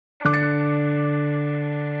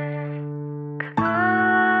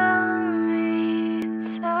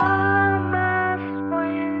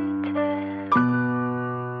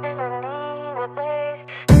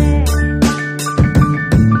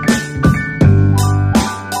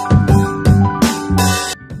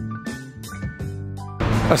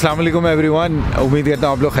अस्सलाम वालेकुम एवरीवन, उम्मीद करता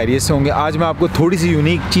हूँ आप लोग खैरियत से होंगे। आज मैं आपको थोड़ी सी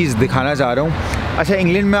यूनिक चीज़ दिखाना चाह रहा हूँ। अच्छा,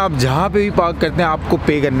 इंग्लैंड में आप जहाँ पे भी पार्क करते हैं आपको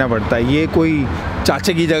पे करना पड़ता है। ये कोई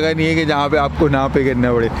चाचे की जगह नहीं है कि जहाँ पे आपको ना पे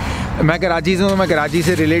करना पड़े। मैं कराची से हूँ, मैं कराची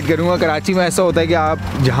से रिलेट करूँगा। कराची में ऐसा होता है कि आप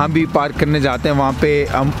जहाँ भी पार्क करने जाते हैं वहाँ पे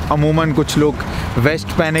अमूमन कुछ लोग वेस्ट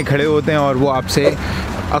पहने खड़े होते हैं और वो आपसे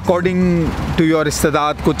अकॉर्डिंग टू योर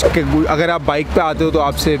इस्तेदाद कुछ अगर आप बाइक पे आते हो तो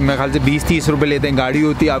आपसे मेरे ख्याल से 20-30 रुपये लेते हैं। गाड़ी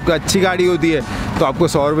होती है आपकी अच्छी गाड़ी होती है तो आपको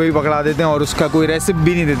 100 रुपये भी पकड़ा देते हैं और उसका कोई रेसिप्ट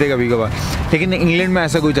भी नहीं देते कभी कभार। लेकिन इंग्लैंड में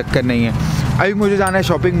ऐसा कोई चक्कर नहीं है। अभी मुझे जाना है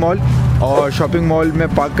शॉपिंग मॉल और शॉपिंग मॉल में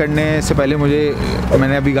पार्क करने से पहले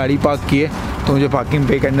मैंने अभी गाड़ी पार्क की है तो मुझे पार्किंग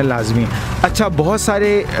पे करना लाजमी है। अच्छा, बहुत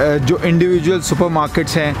सारे जो इंडिविजुअल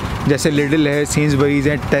सुपरमार्केट्स हैं जैसे लिडल है, सेंसबरीज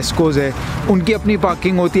है, टेस्कोज़ है, उनकी अपनी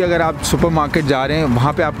पार्किंग होती है। अगर आप सुपरमार्केट जा रहे हैं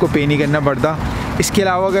वहाँ पे आपको पे नहीं करना पड़ता। इसके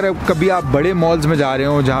अलावा अगर कभी आप बड़े मॉल्स में जा रहे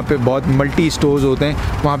हो जहाँ पे बहुत मल्टी स्टोर्स होते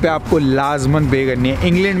हैं वहाँ पे आपको लाजमन पे करनी है।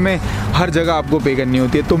 इंग्लैंड में हर जगह आपको पे करनी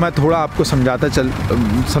होती है। तो मैं थोड़ा आपको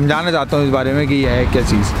समझाना चाहता हूँ इस बारे में कि यह है क्या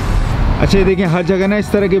चीज़। अच्छा, ये देखें, हर जगह ना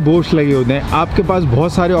इस तरह के बोर्ड्स लगे होते हैं। आपके पास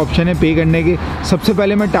बहुत सारे ऑप्शन हैं पे करने के। सबसे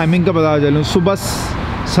पहले मैं टाइमिंग का बता चलूँ, सुबह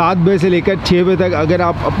 7 बजे से लेकर 6 बजे तक अगर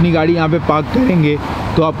आप अपनी गाड़ी यहाँ पे पार्क करेंगे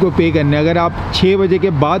तो आपको पे करने। अगर आप 6 बजे के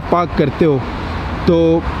बाद पार्क करते हो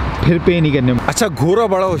तो फिर पे नहीं करने। अच्छा, घोरा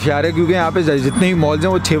बड़ा होशियार है क्योंकि यहाँ पे जितने भी मॉल्स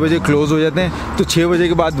हैं वो 6 बजे क्लोज़ हो जाते हैं तो 6 बजे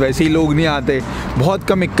के बाद वैसे ही लोग नहीं आते। बहुत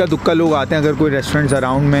कम इक्का दुक्का लोग आते हैं। अगर कोई रेस्टोरेंट्स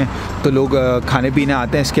अराउंड में तो लोग खाने पीने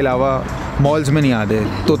आते हैं, इसके अलावा मॉल्स में नहीं आते।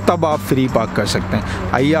 तो तब आप फ्री पार्क कर सकते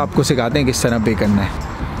हैं। आइए आपको सिखाते हैं किस तरह पे करना है।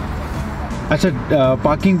 अच्छा,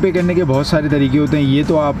 पार्किंग पे करने के बहुत सारे तरीके होते हैं। ये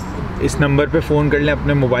तो आप इस नंबर पे फ़ोन कर लें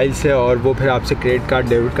अपने मोबाइल से और वो फिर आपसे credit card,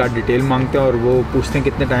 debit card detail मांगते हैं और वो पूछते हैं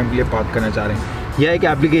कितने टाइम के लिए पार्क करना चाह रहे हैं। यह एक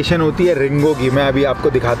एप्लीकेशन होती है रिंगो की, मैं अभी आपको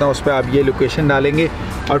दिखाता हूँ। उस पर आप ये लोकेशन डालेंगे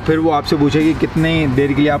और फिर वो आपसे पूछेगी कितने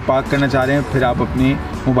देर के लिए आप पार्क करना चाह रहे हैं। फिर आप अपने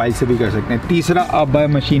मोबाइल से भी कर सकते हैं। तीसरा, आप बाय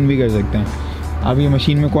मशीन भी कर सकते हैं। आप ये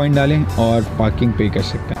मशीन में कॉइन डालें और पार्किंग पे कर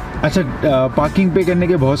सकते हैं। अच्छा, पार्किंग पे करने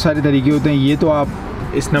के बहुत सारे तरीके होते हैं। ये तो आप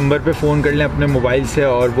इस नंबर पे फ़ोन कर लें अपने मोबाइल से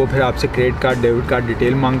और वो फिर आपसे credit card, debit card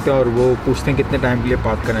detail मांगते हैं और वो पूछते हैं कितने टाइम के लिए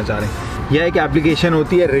पार्क करना चाह रहे हैं। यह एक एप्लीकेशन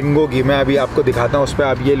होती है रिंगो की, मैं अभी आपको दिखाता हूँ। उस पर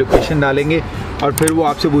आप ये लोकेशन डालेंगे और फिर वो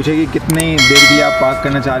आपसे पूछेगी कितने देर के लिए आप पार्क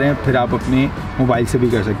करना चाह रहे हैं। फिर आप अपने मोबाइल से भी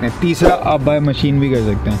कर सकते हैं। तीसरा, आप बाय मशीन भी कर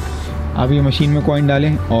सकते हैं। आप ये मशीन में कॉइन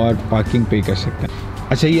डालें और पार्किंग पे कर सकते हैं।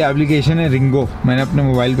 अच्छा, ये एप्लीकेशन है रिंगो, मैंने अपने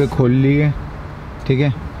मोबाइल पे खोल ली है, ठीक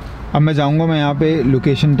है। अब मैं जाऊंगा, मैं यहाँ पे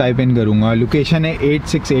लोकेशन टाइप इन करूँगा। लोकेशन है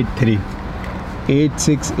 8683।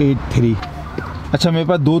 अच्छा, मेरे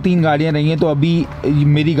पास 2-3 गाड़ियाँ रही हैं तो अभी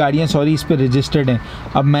मेरी गाड़ियाँ इस पर रजिस्टर्ड हैं।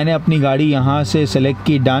 अब मैंने अपनी गाड़ी यहाँ से सेलेक्ट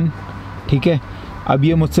की, डन, ठीक है। अब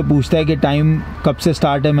ये मुझसे पूछता है कि टाइम कब से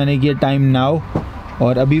स्टार्ट है। मैंने किया टाइम नाउ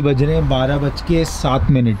और अभी बज रहे हैं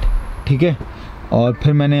 12:07, ठीक है। और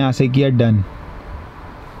फिर मैंने यहाँ से किया डन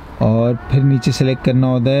और फिर नीचे सेलेक्ट करना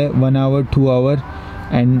होता है 1 our, 2 our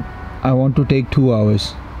and I want to take 2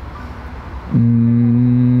 hours.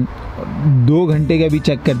 2 घंटे के अभी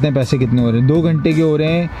चेक करते हैं पैसे कितने हो रहे हैं। 2 घंटे के हो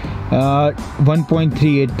रहे हैं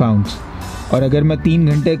 1.38 पाउंड्स और अगर मैं 3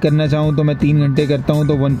 घंटे करना चाहूँ तो मैं 3 घंटे करता हूँ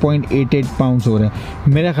तो 1.88 पाउंड्स हो रहे हैं।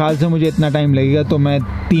 मेरे ख्याल से मुझे इतना टाइम लगेगा तो मैं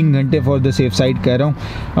 3 घंटे फॉर द सेफ साइड कह रहा हूँ।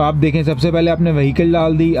 आप देखें, सबसे पहले आपने व्हीकल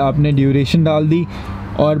डाल दी, आपने ड्यूरेशन डाल दी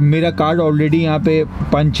और मेरा कार्ड ऑलरेडी यहाँ पे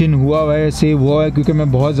पंच इन हुआ है, सेव हुआ है क्योंकि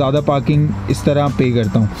मैं बहुत ज़्यादा पार्किंग इस तरह पे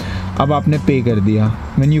करता हूँ। अब आपने पे कर दिया।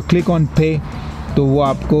 व्हेन यू क्लिक ऑन पे तो वो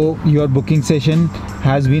आपको your booking session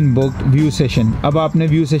has been booked, view session. अब आपने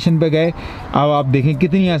व्यू सेशन पे गए। अब आप देखें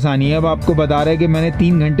कितनी आसानी है। अब आपको बता रहा है कि मैंने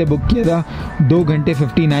 3 घंटे बुक किया था, 2 घंटे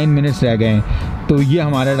 59 मिनट्स रह गए हैं, तो ये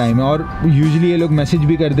हमारा टाइम है। और यूजुअली ये लोग मैसेज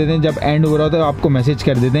भी कर देते हैं, जब एंड हो रहा होता है तो आपको मैसेज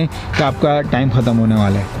कर देते हैं कि आपका टाइम ख़त्म होने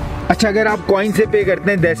वाला है। अच्छा, अगर आप कॉइन से पे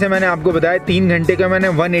करते हैं, जैसे मैंने आपको बताया 3 घंटे का मैंने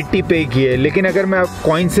 180 पे किए, लेकिन अगर मैं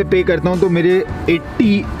कॉइन से पे करता हूँ तो मेरे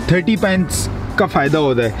 30 पेंस का फ़ायदा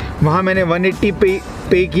होता है। वहाँ मैंने 180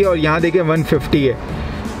 पे किया और यहाँ देखें 150 है।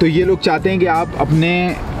 तो ये लोग चाहते हैं कि आप अपने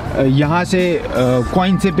यहाँ से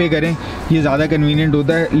कॉइन से पे करें, ये ज़्यादा कन्वीनियंट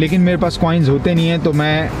होता है। लेकिन मेरे पास कॉइन्स होते नहीं हैं तो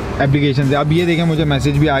मैं एप्लीकेशन से। अब ये देखें, मुझे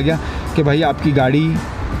मैसेज भी आ गया कि भाई आपकी गाड़ी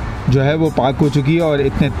जो है वो पार्क हो चुकी है और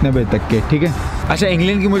इतने बजे तक के, ठीक है। अच्छा,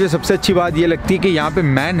 इंग्लैंड की मुझे सबसे अच्छी बात ये लगती है कि यहाँ पे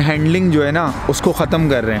मैन हैंडलिंग जो है ना उसको ख़त्म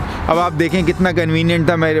कर रहे हैं। अब आप देखें कितना कन्वीनियंट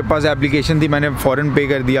था, मेरे पास एप्लीकेशन थी, मैंने फ़ौरन पे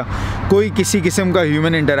कर दिया। कोई किसी किस्म का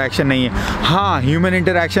ह्यूमन इंटरेक्शन नहीं है। हाँ, ह्यूमन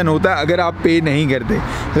इंटरेक्शन होता है अगर आप पे नहीं करते।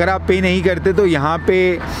 अगर आप पे नहीं करते तो यहाँ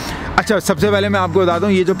पे अच्छा, सबसे पहले मैं आपको बता दूं,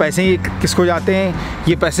 ये जो पैसे ये किसको जाते हैं,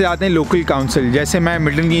 ये पैसे जाते हैं लोकल काउंसिल। जैसे मैं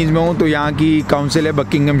मिल्टन कीन्स में हूँ तो यहाँ की काउंसिल है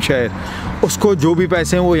बकिंघमशायर, उसको जो भी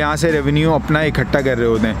पैसे हैं वो यहाँ से रेवेन्यू अपना इकट्ठा कर रहे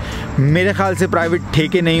होते हैं। मेरे ख्याल से प्राइवेट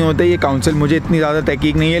ठेके नहीं होते, ये काउंसिल, मुझे इतनी ज़्यादा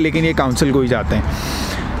तहकीक नहीं है, लेकिन ये काउंसिल को ही जाते हैं।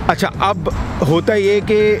 अच्छा, अब होता ये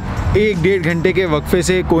कि 1-1.5 घंटे के वक्फे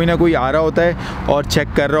से कोई ना कोई आ रहा होता है और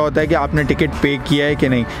चेक कर रहा होता है कि आपने टिकट पे किया है कि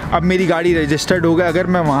नहीं। अब मेरी गाड़ी रजिस्टर्ड हो गई, अगर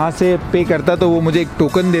मैं वहाँ से पे करता तो वो मुझे एक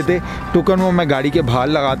टोकन देते, टोकन वो मैं गाड़ी के बाहर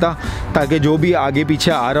लगाता ताकि जो भी आगे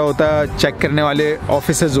पीछे आ रहा होता है, चेक करने वाले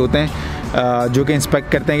ऑफिसर्स होते हैं जो कि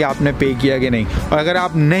इंस्पेक्ट करते हैं कि आपने पे किया कि नहीं। और अगर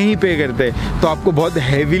आप नहीं पे करते तो आपको बहुत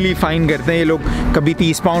हैवीली फ़ाइन करते हैं ये लोग। कभी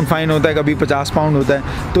 30 पाउंड फ़ाइन होता है, कभी 50 पाउंड होता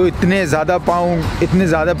है। तो इतने ज़्यादा पाउंड, इतने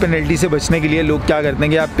ज़्यादा पेनल्टी से बचने के लिए लोग क्या करते हैं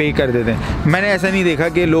कि आप पे कर देते हैं। मैंने ऐसा नहीं देखा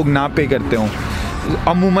कि लोग ना पे करते हों,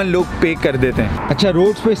 अमूमन लोग पे कर देते हैं। अच्छा,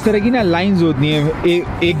 रोड्स पे इस तरह की ना लाइंस होती हैं,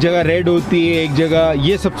 एक जगह रेड होती है, एक जगह,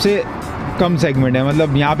 ये सबसे कम सेगमेंट है,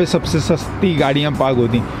 मतलब यहाँ पे सबसे सस्ती गाड़ियाँ पार्क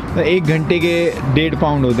होती हैं। तो 1 घंटे के 1.5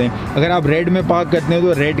 पाउंड होते हैं। अगर आप रेड में पार्क करते हैं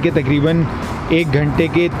तो रेड के तकरीबन 1 घंटे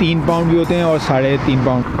के 3 पाउंड भी होते हैं और 3.5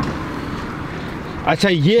 पाउंड। अच्छा,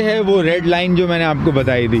 ये है वो रेड लाइन जो मैंने आपको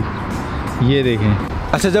बताई थी, ये देखें।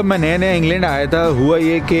 अच्छा, जब मैं नया इंग्लैंड आया था, हुआ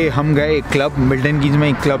ये कि हम गए एक क्लब, मिल्टन कीन्स में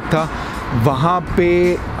एक क्लब था, वहाँ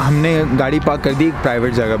पे हमने गाड़ी पार्क कर दी एक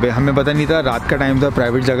प्राइवेट जगह पे। हमें पता नहीं था, रात का टाइम था,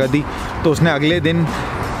 प्राइवेट जगह थी, तो उसने अगले दिन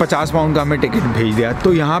 50 पाउंड का हमें टिकट भेज दिया।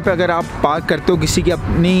 तो यहाँ पे अगर आप पार्क करते हो किसी की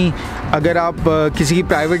अपनी, अगर आप किसी की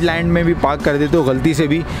प्राइवेट लैंड में भी पार्क कर देते हो गलती से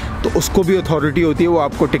भी, तो उसको भी अथॉरिटी होती है, वो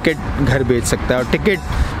आपको टिकट घर भेज सकता है। और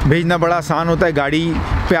टिकट भेजना बड़ा आसान होता है, गाड़ी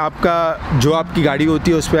पे आपका, जो आपकी गाड़ी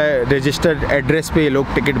होती है उस पर रजिस्टर्ड एड्रेस पे ये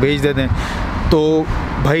लोग टिकट भेज देते हैं। तो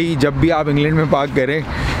भाई, जब भी आप इंग्लैंड में पार्क करें,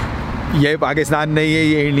 ये पाकिस्तान नहीं है,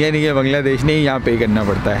 ये इंडिया नहीं है, बांग्लादेश नहीं है, यहाँ पे करना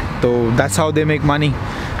पड़ता है। तो that's how they make money.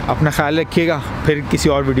 अपना ख्याल रखिएगा, फिर किसी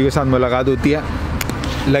और वीडियो के साथ मुलाकात होती है,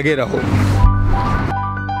 लगे रहो।